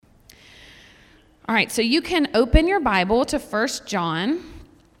All right, so you can open your Bible to 1 John.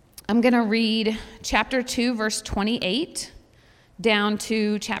 I'm going to read chapter 2, verse 28, down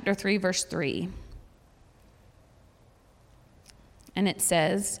to chapter 3, verse 3. And it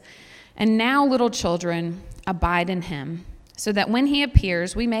says, "And now, little children, abide in him, so that when he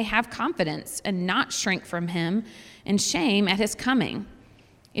appears, we may have confidence and not shrink from him in shame at his coming.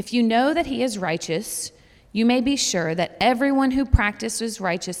 If you know that he is righteous, you may be sure that everyone who practices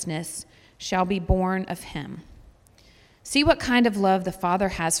righteousness shall be born of him. See what kind of love the Father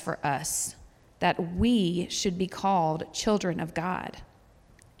has for us, that we should be called children of God.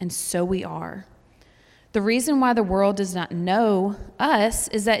 And so we are. The reason why the world does not know us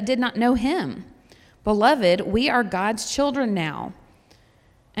is that it did not know him. Beloved, we are God's children now,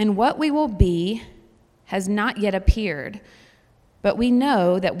 and what we will be has not yet appeared. But we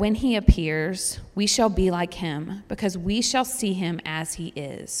know that when he appears, we shall be like him, because we shall see him as he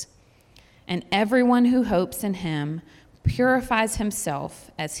is. And everyone who hopes in him purifies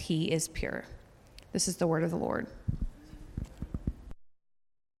himself as he is pure." This is the word of the Lord.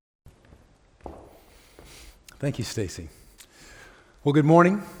 Thank you, Stacy. Well, good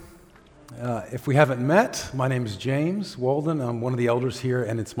morning. If we haven't met, my name is James Walden. I'm one of the elders here,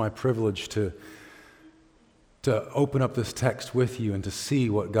 and it's my privilege to open up this text with you and to see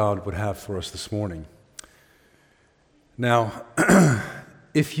what God would have for us this morning. Now,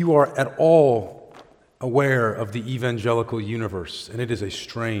 if you are at all aware of the evangelical universe, and it is a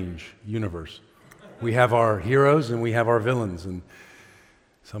strange universe, we have our heroes and we have our villains, and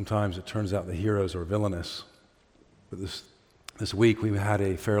sometimes it turns out the heroes are villainous. But this week we had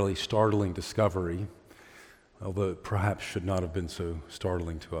a fairly startling discovery, although it perhaps should not have been so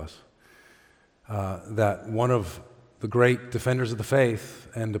startling to us, that one of the great defenders of the faith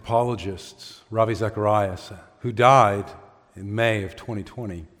and apologists, Ravi Zacharias, who died in May of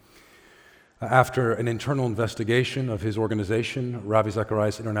 2020, after an internal investigation of his organization, Ravi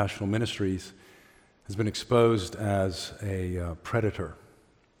Zacharias International Ministries, has been exposed as a predator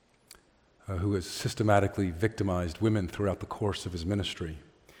who has systematically victimized women throughout the course of his ministry.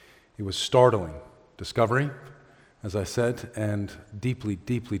 It was startling discovery, as I said, and deeply,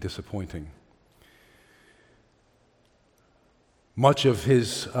 deeply disappointing. Much of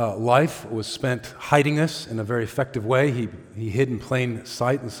his life was spent hiding this in a very effective way. He hid in plain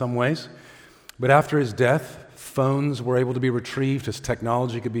sight in some ways. But after his death, phones were able to be retrieved, his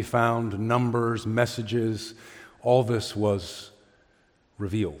technology could be found, numbers, messages, all this was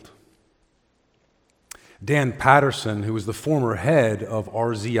revealed. Dan Patterson, who was the former head of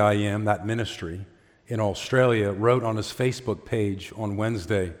RZIM, that ministry in Australia, wrote on his Facebook page on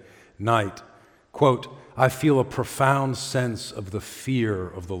Wednesday night, quote, "I feel a profound sense of the fear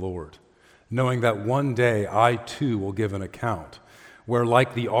of the Lord, knowing that one day I too will give an account, where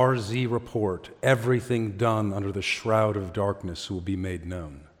like the RZ report, everything done under the shroud of darkness will be made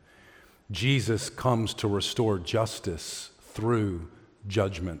known. Jesus comes to restore justice through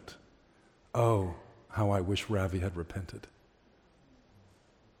judgment. Oh, how I wish Ravi had repented."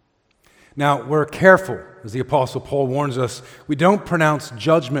 Now, we're careful, as the Apostle Paul warns us, we don't pronounce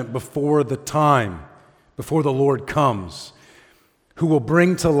judgment before the time, before the Lord comes, who will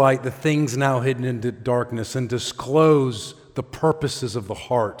bring to light the things now hidden in darkness and disclose the purposes of the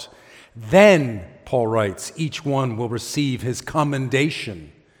heart. Then, Paul writes, each one will receive his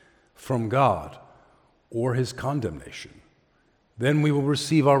commendation from God or his condemnation. Then we will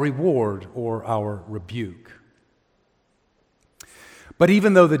receive our reward or our rebuke. But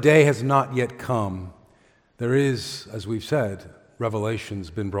even though the day has not yet come, there is, as we've said, revelation's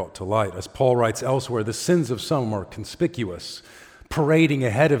been brought to light. As Paul writes elsewhere, the sins of some are conspicuous, parading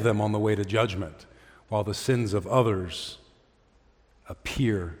ahead of them on the way to judgment, while the sins of others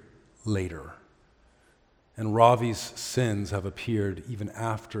appear later. And Ravi's sins have appeared even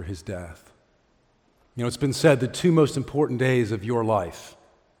after his death. You know, it's been said the two most important days of your life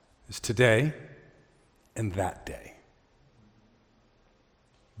is today and that day.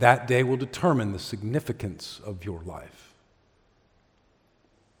 That day will determine the significance of your life.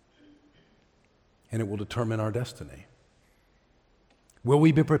 And it will determine our destiny. Will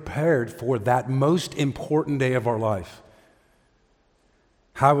we be prepared for that most important day of our life?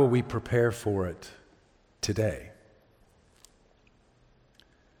 How will we prepare for it today?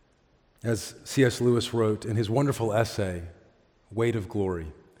 As C.S. Lewis wrote in his wonderful essay, Weight of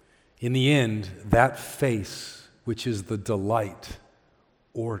Glory, in the end, that face which is the delight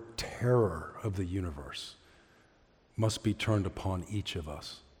or terror of the universe must be turned upon each of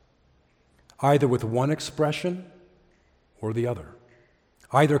us, either with one expression or the other,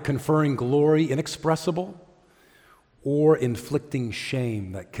 either conferring glory inexpressible or inflicting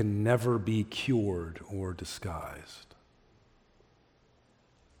shame that can never be cured or disguised.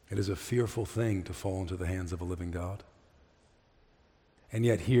 It is a fearful thing to fall into the hands of a living God. And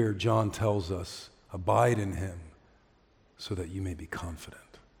yet here John tells us, abide in him so that you may be confident.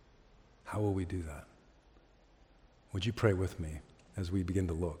 How will we do that? Would you pray with me as we begin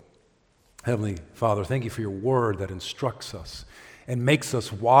to look? Heavenly Father, thank you for your word that instructs us and makes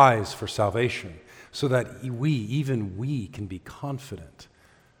us wise for salvation so that even we can be confident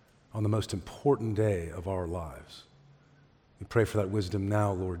on the most important day of our lives. We pray for that wisdom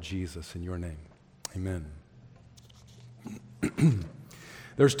now, Lord Jesus, in your name. Amen.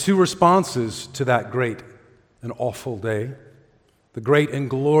 There's two responses to that great and awful day, the great and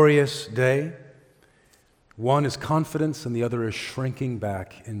glorious day. One is confidence and the other is shrinking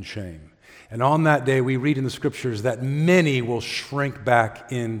back in shame. And on that day, we read in the scriptures that many will shrink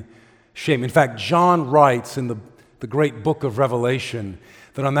back in shame. In fact, John writes in the great book of Revelation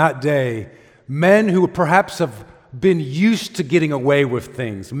that on that day, men who perhaps have been used to getting away with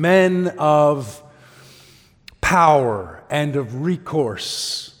things, men of power and of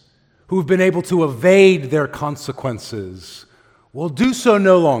recourse, who've been able to evade their consequences, will do so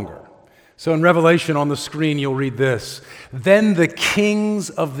no longer. So in Revelation on the screen, you'll read this: "Then the kings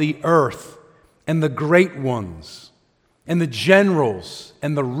of the earth and the great ones and the generals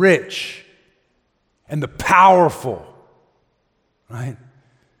and the rich and the powerful," right?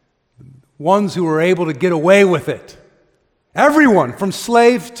 Ones who were able to get away with it. Everyone, from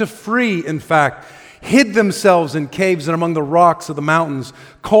slave to free, in fact, hid themselves in caves and among the rocks of the mountains,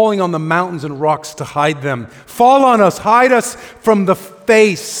 calling on the mountains and rocks to hide them. "Fall on us, hide us from the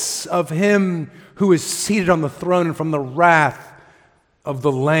face of him who is seated on the throne and from the wrath of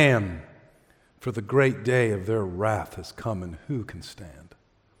the Lamb. For the great day of their wrath has come, and who can stand?"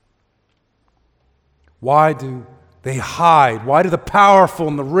 Why do they hide? Why do the powerful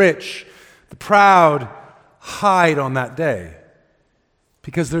and the rich, the proud, hide on that day?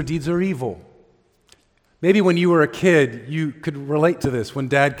 Because their deeds are evil. Maybe when you were a kid, you could relate to this when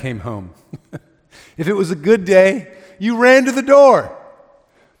Dad came home. If it was a good day, you ran to the door.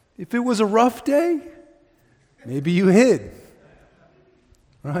 If it was a rough day, maybe you hid,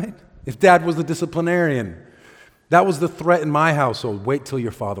 right? If Dad was the disciplinarian, that was the threat in my household: wait till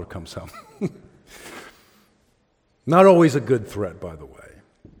your father comes home. Not always a good threat, by the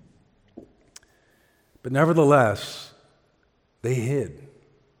way. But nevertheless, they hid.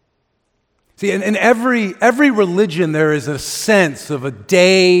 See, in every religion, there is a sense of a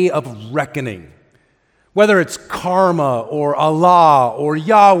day of reckoning. Whether it's karma or Allah or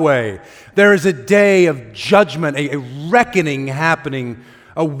Yahweh, there is a day of judgment, a reckoning happening,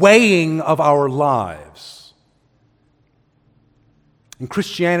 a weighing of our lives. And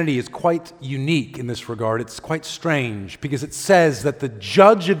Christianity is quite unique in this regard. It's quite strange because it says that the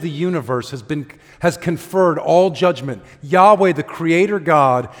judge of the universe has conferred all judgment. Yahweh, the Creator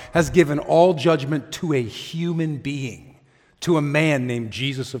God, has given all judgment to a human being, to a man named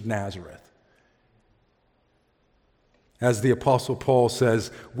Jesus of Nazareth. As the Apostle Paul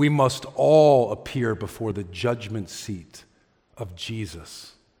says, we must all appear before the judgment seat of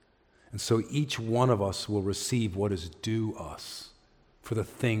Jesus. And so each one of us will receive what is due us for the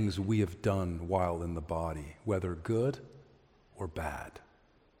things we have done while in the body, whether good or bad.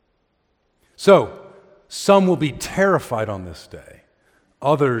 So, some will be terrified on this day,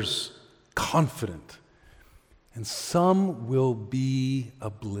 others confident, and some will be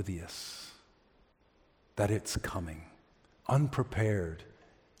oblivious that it's coming, unprepared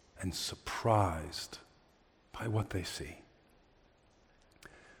and surprised by what they see.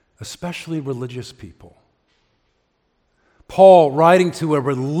 Especially religious people. Paul, writing to a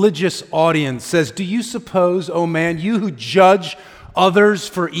religious audience, says, "Do you suppose, O man, you who judge others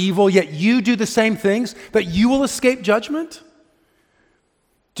for evil, yet you do the same things, that you will escape judgment?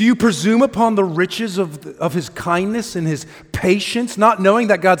 Do you presume upon the riches of his kindness and his patience, not knowing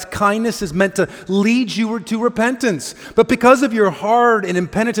that God's kindness is meant to lead you to repentance? But because of your hard and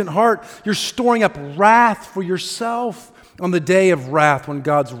impenitent heart, you're storing up wrath for yourself on the day of wrath when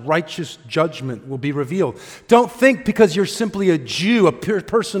God's righteous judgment will be revealed. Don't think because you're simply a Jew, a pure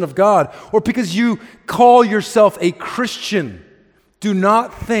person of God, or because you call yourself a Christian, do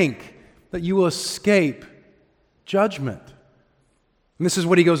not think that you will escape judgment." And this is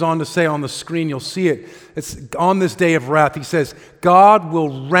what he goes on to say on the screen. You'll see it. It's on this day of wrath. He says, "God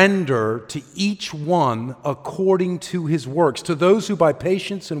will render to each one according to his works. To those who by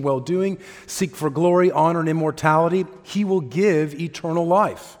patience and well-doing seek for glory, honor, and immortality, he will give eternal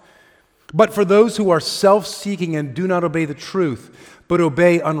life. But for those who are self-seeking and do not obey the truth, but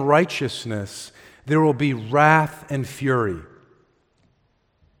obey unrighteousness, there will be wrath and fury.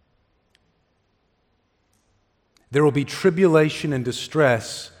 There will be tribulation and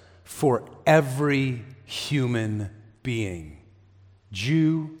distress for every human being,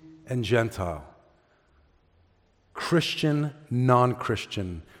 Jew and Gentile, Christian,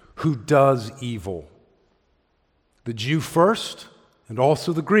 non-Christian, who does evil. The Jew first, and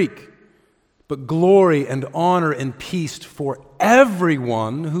also the Greek, but glory and honor and peace for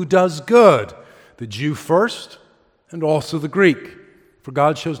everyone who does good. The Jew first, and also the Greek, for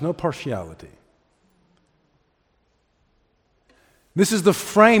God shows no partiality. This is the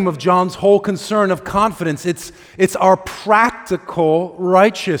frame of John's whole concern of confidence. It's our practical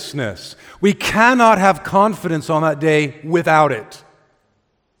righteousness. We cannot have confidence on that day without it.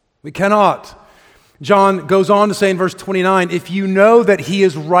 We cannot. John goes on to say in verse 29, if you know that he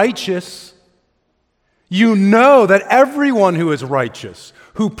is righteous, you know that everyone who is righteous,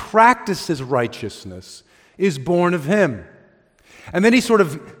 who practices righteousness, is born of him. And then he sort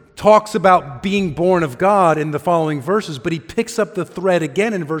of talks about being born of God in the following verses, but he picks up the thread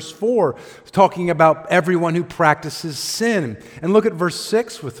again in verse 4, talking about everyone who practices sin. And look at verse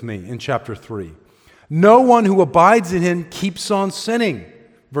 6 with me in chapter 3. No one who abides in him keeps on sinning.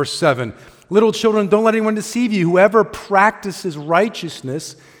 Verse 7, little children, don't let anyone deceive you. Whoever practices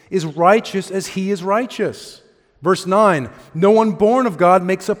righteousness is righteous as he is righteous. Verse 9, no one born of God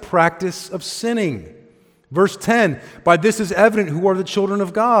makes a practice of sinning. Verse 10, by this is evident who are the children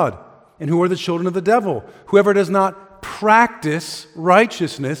of God and who are the children of the devil. Whoever does not practice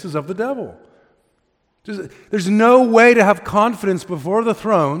righteousness is of the devil. There's no way to have confidence before the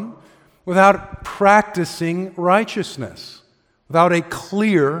throne without practicing righteousness, without a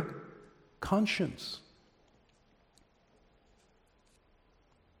clear conscience.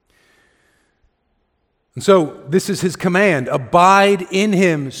 And so this is his command, abide in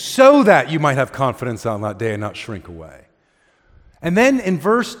him so that you might have confidence on that day and not shrink away. And then in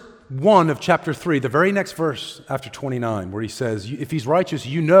verse 1 of chapter 3, the very next verse after 29, where he says, if he's righteous,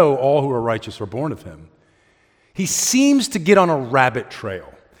 you know all who are righteous are born of him. He seems to get on a rabbit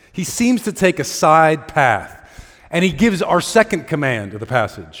trail. He seems to take a side path. And he gives our second command of the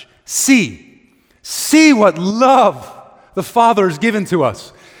passage. See what love the Father has given to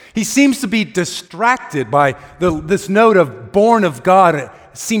us. He seems to be distracted by this note of born of God. It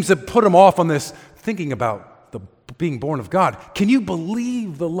seems to put him off on this thinking about the being born of God. Can you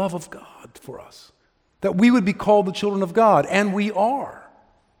believe the love of God for us? That we would be called the children of God, and we are.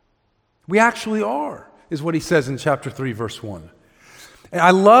 We actually are, is what he says in chapter 3, verse 1. And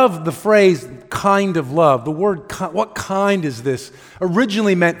I love the phrase, kind of love. The word, what kind is this?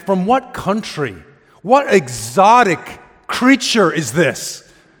 Originally meant from what country? What exotic creature is this?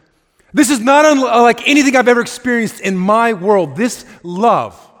 This is not unlike anything I've ever experienced in my world. This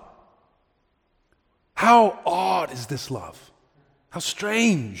love. How odd is this love? How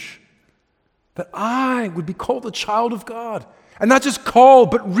strange that I would be called a child of God. And not just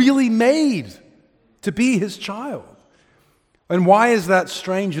called, but really made to be his child. And why is that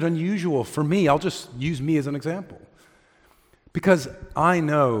strange and unusual for me? I'll just use me as an example. Because I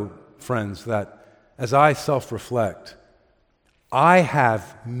know, friends, that as I self-reflect, I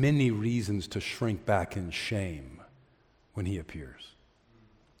have many reasons to shrink back in shame when he appears.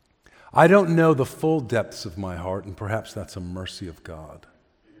 I don't know the full depths of my heart, and perhaps that's a mercy of God.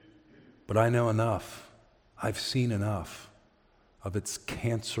 But I know enough. I've seen enough of its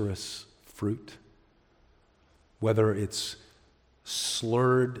cancerous fruit, whether it's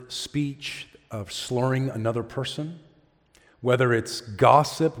slurred speech of slurring another person, whether it's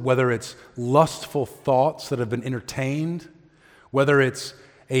gossip, whether it's lustful thoughts that have been entertained, whether it's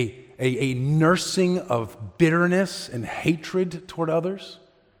a nursing of bitterness and hatred toward others,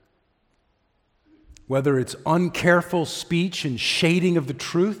 whether it's uncareful speech and shading of the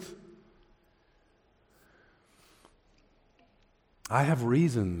truth. I have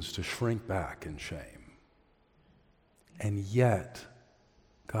reasons to shrink back in shame. And yet,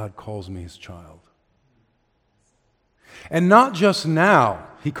 God calls me his child. And not just now,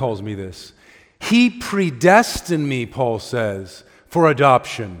 he calls me this. He predestined me, Paul says, for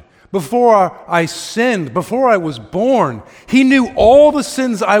adoption. Before I sinned, before I was born, he knew all the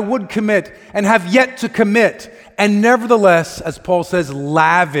sins I would commit and have yet to commit. And nevertheless, as Paul says,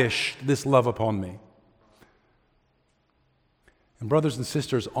 lavished this love upon me. And brothers and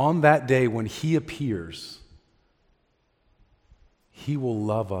sisters, on that day when he appears, he will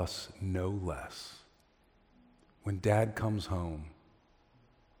love us no less. When Dad comes home,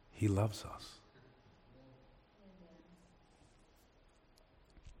 he loves us.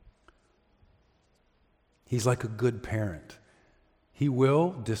 He's like a good parent. He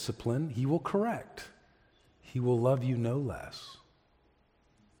will discipline. He will correct. He will love you no less.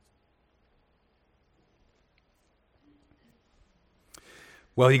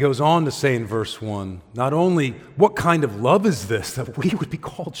 Well, he goes on to say in verse 1, not only what kind of love is this, that we would be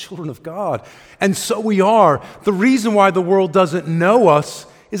called children of God, and so we are. The reason why the world doesn't know us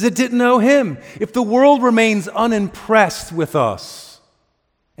is it didn't know him. If the world remains unimpressed with us,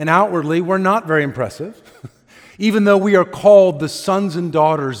 and outwardly we're not very impressive, even though we are called the sons and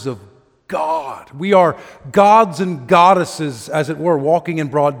daughters of God. We are gods and goddesses, as it were, walking in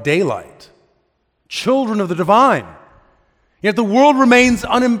broad daylight, children of the divine. Yet the world remains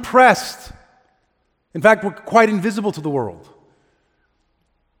unimpressed. In fact, we're quite invisible to the world.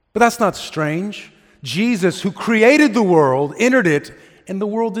 But that's not strange. Jesus, who created the world, entered it, and the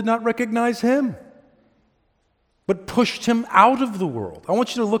world did not recognize him, but pushed him out of the world. I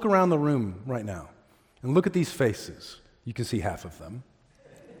want you to look around the room right now and look at these faces. You can see half of them.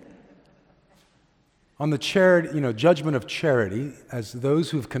 On the judgment of charity, as those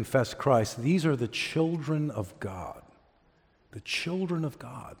who have confessed Christ, these are the children of God. The children of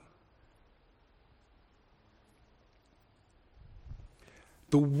God.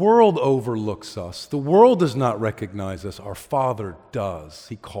 The world overlooks us. The world does not recognize us. Our Father does.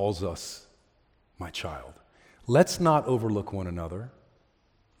 He calls us my child. Let's not overlook one another.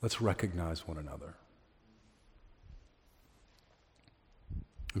 Let's recognize one another.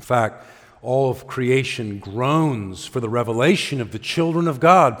 In fact, all of creation groans for the revelation of the children of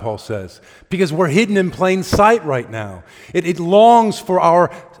God, Paul says, because we're hidden in plain sight right now. It longs for our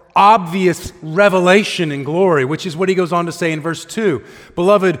obvious revelation and glory, which is what he goes on to say in verse 2.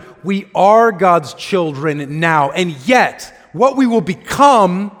 Beloved, we are God's children now, and yet what we will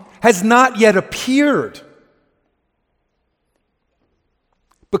become has not yet appeared.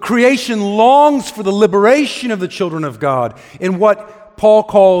 But creation longs for the liberation of the children of God in what Paul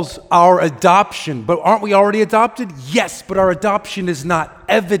calls our adoption. But aren't we already adopted? Yes, but our adoption is not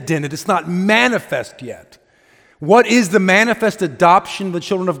evident. It is not manifest yet. What is the manifest adoption of the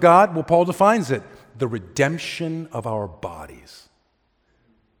children of God? Well, Paul defines it. The redemption of our bodies.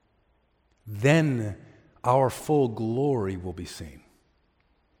 Then our full glory will be seen.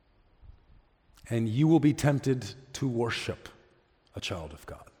 And you will be tempted to worship a child of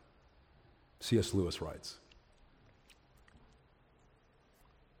God. C.S. Lewis writes.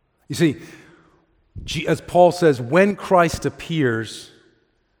 You see, as Paul says, when Christ appears,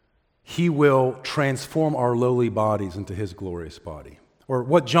 he will transform our lowly bodies into his glorious body. Or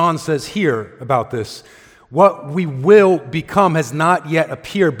what John says here about this, what we will become has not yet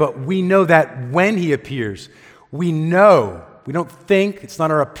appeared, but we know that when he appears, we know, we don't think, it's not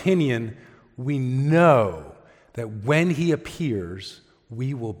our opinion, we know that when he appears,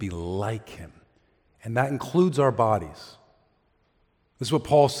 we will be like him. And that includes our bodies. This is what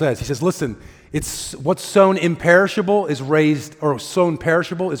Paul says. He says, listen, it's what's sown imperishable is raised, or sown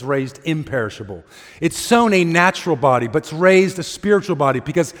perishable is raised imperishable. It's sown a natural body, but it's raised a spiritual body,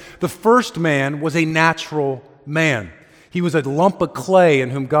 because the first man was a natural man. He was a lump of clay in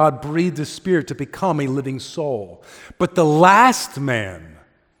whom God breathed the Spirit to become a living soul. But the last man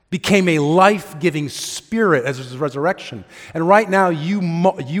became a life-giving spirit as his resurrection. And right now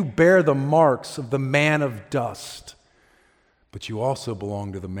you bear the marks of the man of dust. But you also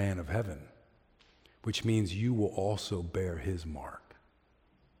belong to the man of heaven, which means you will also bear his mark.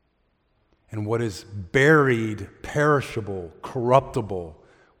 And what is buried, perishable, corruptible,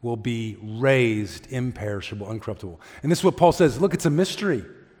 will be raised, imperishable, uncorruptible. And this is what Paul says. Look, it's a mystery.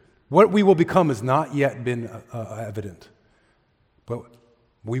 What we will become has not yet been evident. But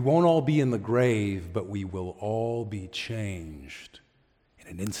we won't all be in the grave, but we will all be changed in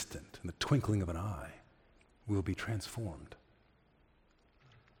an instant, in the twinkling of an eye. We will be transformed.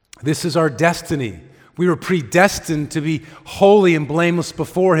 This is our destiny. We were predestined to be holy and blameless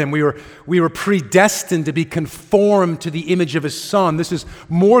before him. We were predestined to be conformed to the image of his Son. This is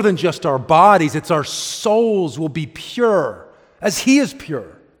more than just our bodies. It's our souls will be pure as he is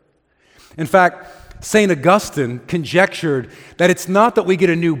pure. In fact, St. Augustine conjectured that it's not that we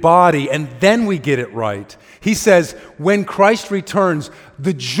get a new body and then we get it right. He says, when Christ returns,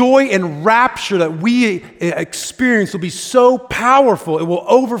 the joy and rapture that we experience will be so powerful, it will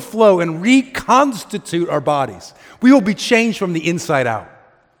overflow and reconstitute our bodies. We will be changed from the inside out.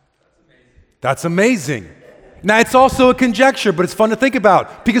 That's amazing. Now, it's also a conjecture, but it's fun to think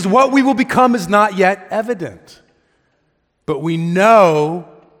about, because what we will become is not yet evident. But we know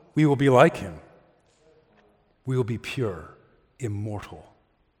we will be like him. We will be pure, immortal.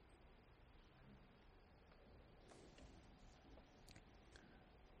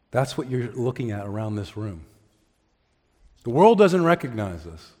 That's what you're looking at around this room. The world doesn't recognize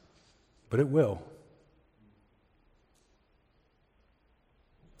us, but it will.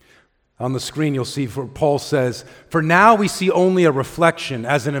 On the screen, you'll see Paul says, "For now we see only a reflection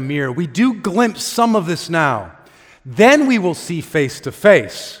as in a mirror. We do glimpse some of this now. Then we will see face to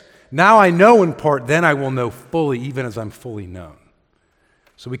face. Now I know in part, then I will know fully, even as I'm fully known."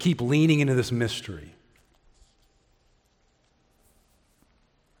 So we keep leaning into this mystery.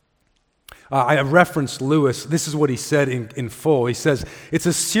 I have referenced Lewis. This is what he said in full. He says, "It's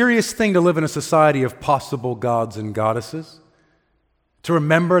a serious thing to live in a society of possible gods and goddesses. To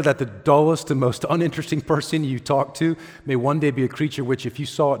remember that the dullest and most uninteresting person you talk to may one day be a creature which, if you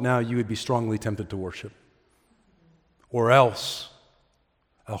saw it now, you would be strongly tempted to worship. Or else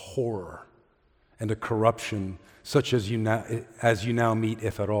a horror and a corruption such as you now meet,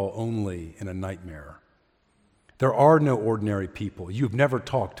 if at all, only in a nightmare. There are no ordinary people. You've never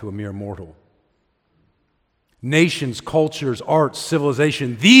talked to a mere mortal. Nations, cultures, arts,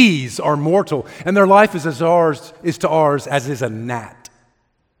 civilization, these are mortal, and their life is to ours as is a gnat.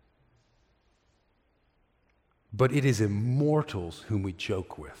 But it is immortals whom we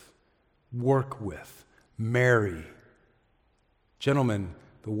joke with, work with, marry. Gentlemen,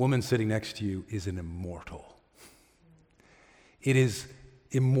 the woman sitting next to you is an immortal. It is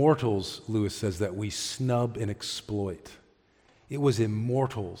immortals, Lewis says, that we snub and exploit. It was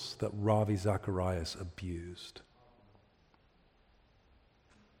immortals that Ravi Zacharias abused.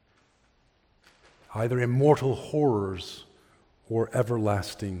 Either immortal horrors or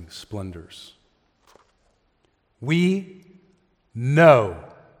everlasting splendors. We know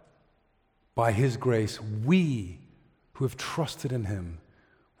by His grace, we who have trusted in Him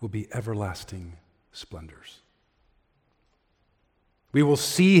will be everlasting splendors. We will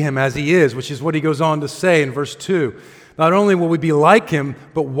see Him as He is, which is what he goes on to say in verse 2. Not only will we be like Him,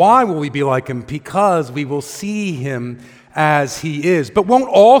 but why will we be like Him? Because we will see Him as He is. But won't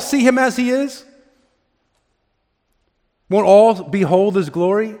all see Him as He is? Won't all behold His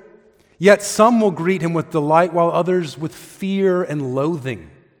glory? Yet some will greet Him with delight, while others with fear and loathing.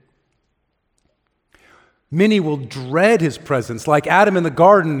 Many will dread His presence. Like Adam in the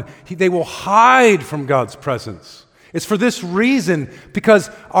garden, they will hide from God's presence. It's for this reason, because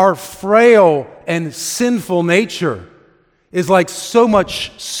our frail and sinful nature is like so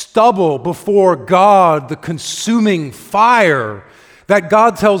much stubble before God, the consuming fire, that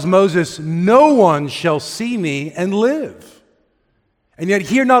God tells Moses, "No one shall see me and live." And yet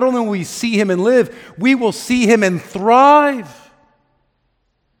here, not only will we see Him and live, we will see Him and thrive,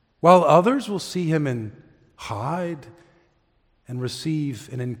 while others will see Him and hide and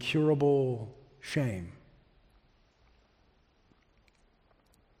receive an incurable shame.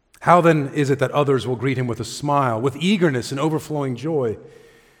 How then is it that others will greet Him with a smile, with eagerness and overflowing joy?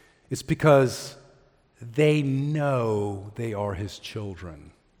 It's because they know they are His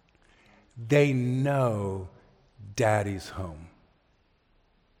children. They know Daddy's home.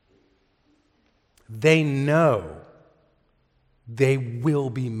 They know they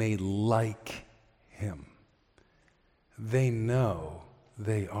will be made like Him. They know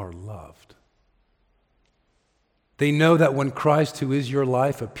they are loved. They know that when Christ, who is your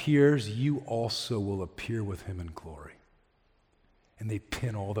life, appears, you also will appear with Him in glory. And they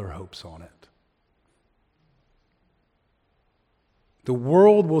pin all their hopes on it. The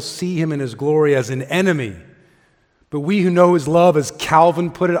world will see Him in His glory as an enemy, but we who know His love, as Calvin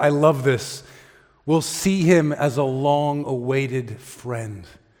put it, I love this, will see Him as a long-awaited friend.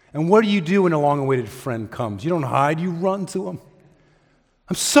 And what do you do when a long-awaited friend comes? You don't hide, you run to Him.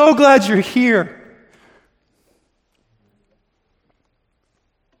 I'm so glad you're here.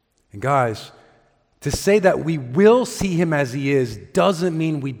 And guys, to say that we will see Him as He is doesn't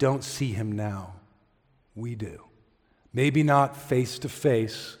mean we don't see Him now. We do. Maybe not face to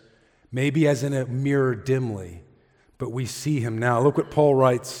face, maybe as in a mirror dimly, but we see Him now. Look what Paul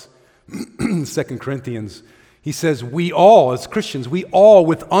writes in 2 Corinthians. He says, we all, as Christians, we all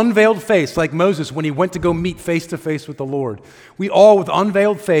with unveiled face, like Moses when he went to go meet face to face with the Lord, we all with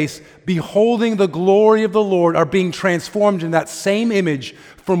unveiled face, beholding the glory of the Lord, are being transformed in that same image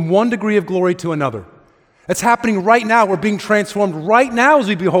from one degree of glory to another. That's happening right now. We're being transformed right now as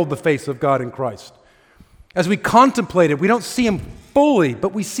we behold the face of God in Christ. As we contemplate it, we don't see Him fully,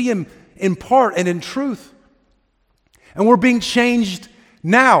 but we see Him in part and in truth. And we're being changed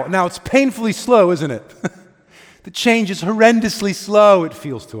now. Now, it's painfully slow, isn't it? The change is horrendously slow, it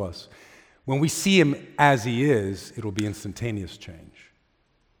feels to us. When we see Him as He is, it'll be instantaneous change.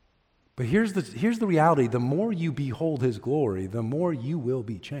 But here's the reality. The more you behold His glory, the more you will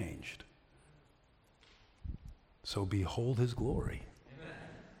be changed. So behold His glory.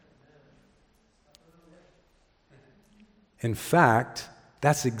 In fact,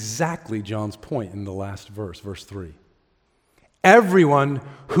 that's exactly John's point in the last verse, verse 3. Everyone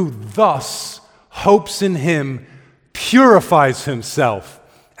who thus hopes in him purifies himself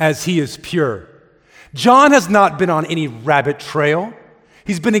as he is pure. John has not been on any rabbit trail.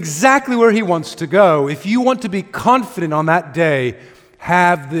 He's been exactly where he wants to go. If you want to be confident on that day,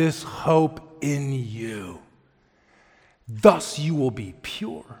 have this hope in you. Thus you will be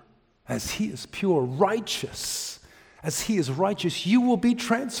pure as he is pure, righteous. As he is righteous, you will be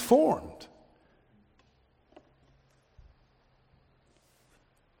transformed.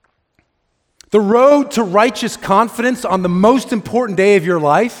 The road to righteous confidence on the most important day of your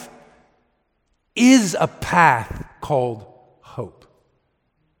life is a path called hope.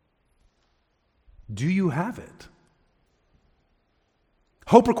 Do you have it?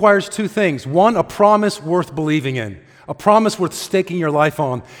 Hope requires two things. One, a promise worth believing in, a promise worth staking your life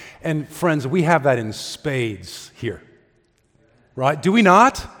on. And friends, we have that in spades here. Right? Do we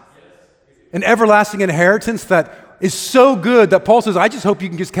not? An everlasting inheritance that is so good that Paul says, I just hope you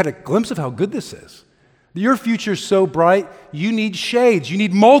can just get a glimpse of how good this is. Your future is so bright, you need shades. You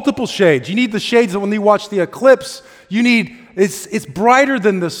need multiple shades. You need the shades that when you watch the eclipse, it's brighter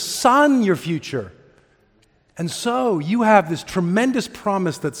than the sun, your future. And so you have this tremendous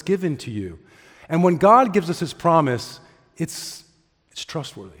promise that's given to you. And when God gives us his promise, it's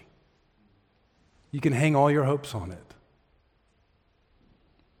trustworthy. You can hang all your hopes on it.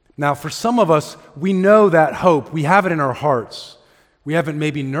 Now, for some of us, we know that hope. We have it in our hearts. We haven't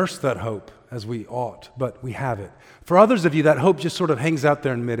maybe nursed that hope as we ought, but we have it. For others of you, that hope just sort of hangs out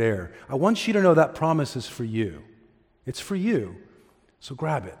there in midair. I want you to know that promise is for you. It's for you. So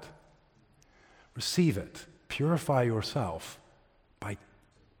grab it. Receive it. Purify yourself by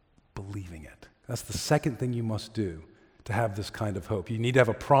believing it. That's the second thing you must do to have this kind of hope. You need to have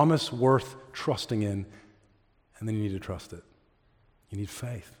a promise worth trusting in, and then you need to trust it. You need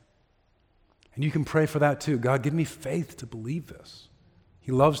faith. And you can pray for that too. God, give me faith to believe this.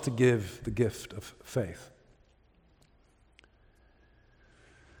 He loves to give the gift of faith.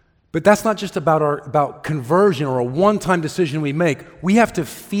 But that's not just about conversion or a one-time decision we make. We have to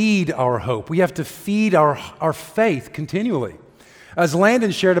feed our hope. We have to feed our faith continually. As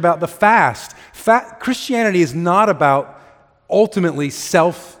Landon shared about the fast, Christianity is not about ultimately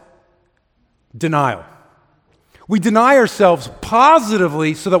self-denial. We deny ourselves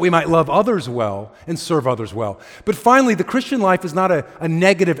positively so that we might love others well and serve others well. But finally, the Christian life is not a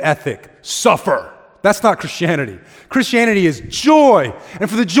negative ethic. Suffer. That's not Christianity. Christianity is joy. And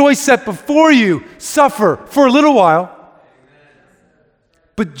for the joy set before you, suffer for a little while.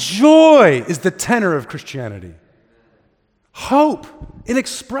 But joy is the tenor of Christianity. Hope,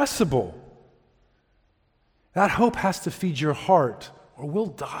 inexpressible. That hope has to feed your heart or we'll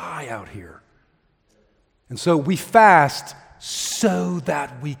die out here. And so we fast so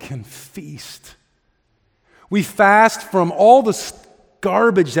that we can feast. We fast from all the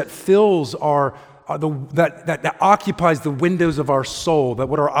garbage that fills that occupies the windows of our soul, that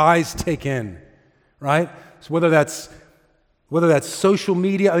what our eyes take in, right? So whether that's social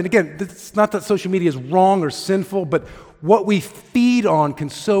media, and again, it's not that social media is wrong or sinful, but what we feed on can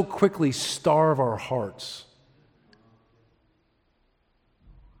so quickly starve our hearts.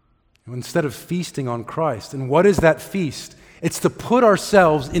 Instead of feasting on Christ. And what is that feast? It's to put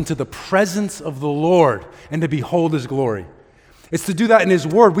ourselves into the presence of the Lord and to behold his glory. It's to do that in his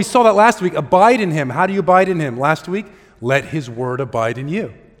word. We saw that last week. Abide in him. How do you abide in him? Last week, let his word abide in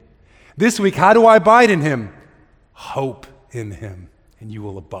you. This week, how do I abide in him? Hope in him, and you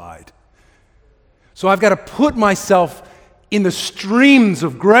will abide. So I've got to put myself in the streams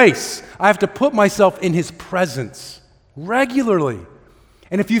of grace. I have to put myself in his presence regularly.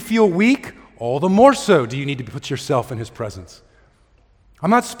 And if you feel weak, all the more so do you need to put yourself in his presence. I'm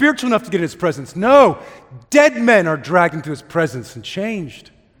not spiritual enough to get in his presence. No, dead men are dragged into his presence and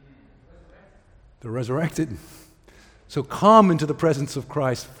changed. They're resurrected. So come into the presence of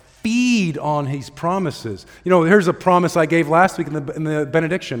Christ. Feed on his promises. You know, here's a promise I gave last week in the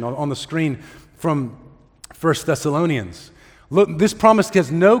benediction on the screen from 1 Thessalonians. Look, this promise has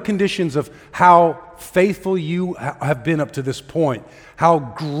no conditions of how faithful you have been up to this point, how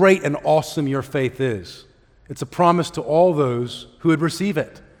great and awesome your faith is. It's a promise to all those who would receive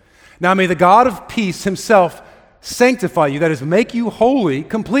it. Now may the God of peace himself sanctify you, that is, make you holy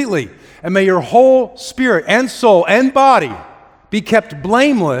completely, and may your whole spirit and soul and body be kept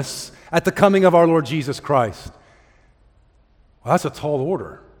blameless at the coming of our Lord Jesus Christ. Well, that's a tall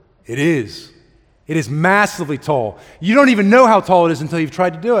order. It is. It is massively tall. You don't even know how tall it is until you've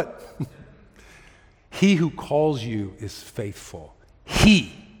tried to do it. He who calls you is faithful.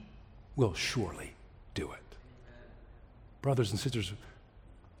 He will surely do it. brothers and sisters,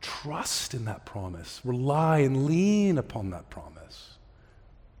 trust in that promise. Rely and lean upon that promise.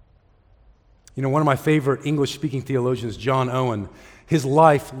 You know, one of my favorite English-speaking theologians, John Owen, his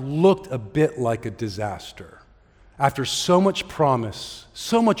life looked a bit like a disaster. After so much promise,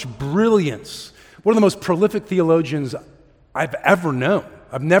 so much brilliance, one of the most prolific theologians I've ever known.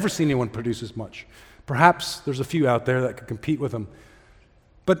 I've never seen anyone produce as much. Perhaps there's a few out there that could compete with him.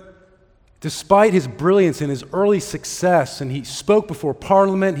 But despite his brilliance and his early success, and he spoke before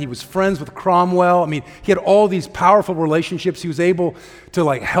Parliament, he was friends with Cromwell. I mean, he had all these powerful relationships. He was able to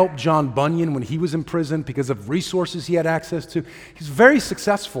help John Bunyan when he was in prison because of resources he had access to. He's very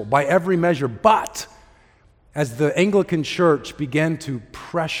successful by every measure. But as the Anglican Church began to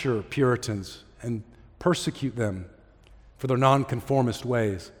pressure Puritans and persecute them for their nonconformist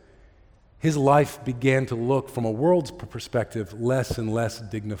ways, his life began to look, from a world's perspective, less and less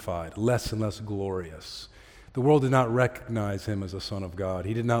dignified, less and less glorious. The world did not recognize him as a son of God.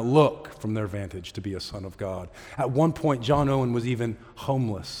 He did not look, from their vantage, to be a son of God. At one point, John Owen was even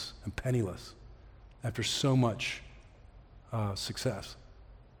homeless and penniless after so much success.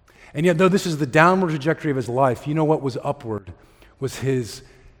 And yet, though this is the downward trajectory of his life, you know what was upward was his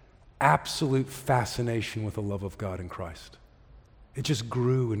absolute fascination with the love of God in Christ. It just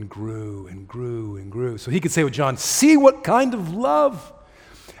grew and grew and grew and grew. So he could say with John, see what kind of love.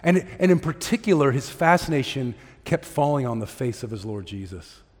 And in particular, his fascination kept falling on the face of his Lord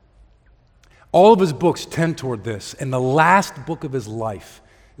Jesus. All of his books tend toward this. And the last book of his life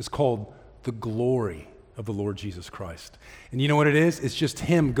is called The Glory of the Lord Jesus Christ. And you know what it is? It's just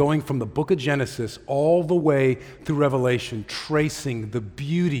him going from the book of Genesis all the way through Revelation, tracing the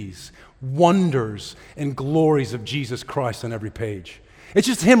beauties, wonders, and glories of Jesus Christ on every page. It's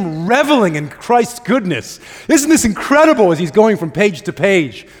just him reveling in Christ's goodness. Isn't this incredible as he's going from page to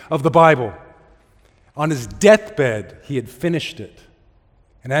page of the Bible? On his deathbed, he had finished it.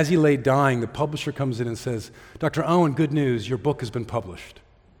 And as he lay dying, the publisher comes in and says, Dr. Owen, good news, your book has been published.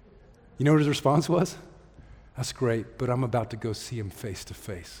 You know what his response was? That's great, but I'm about to go see him face to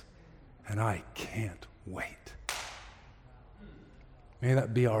face, and I can't wait. May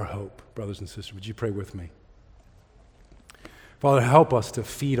that be our hope, brothers and sisters. Would you pray with me? Father, help us to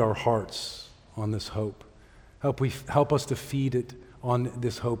feed our hearts on this hope. Help us to feed it on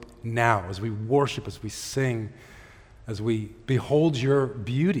this hope now as we worship, as we sing, as we behold your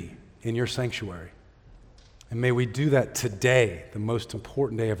beauty in your sanctuary. And may we do that today, the most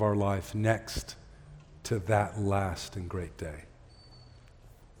important day of our life, next to that last and great day.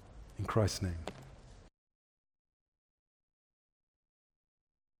 In Christ's name.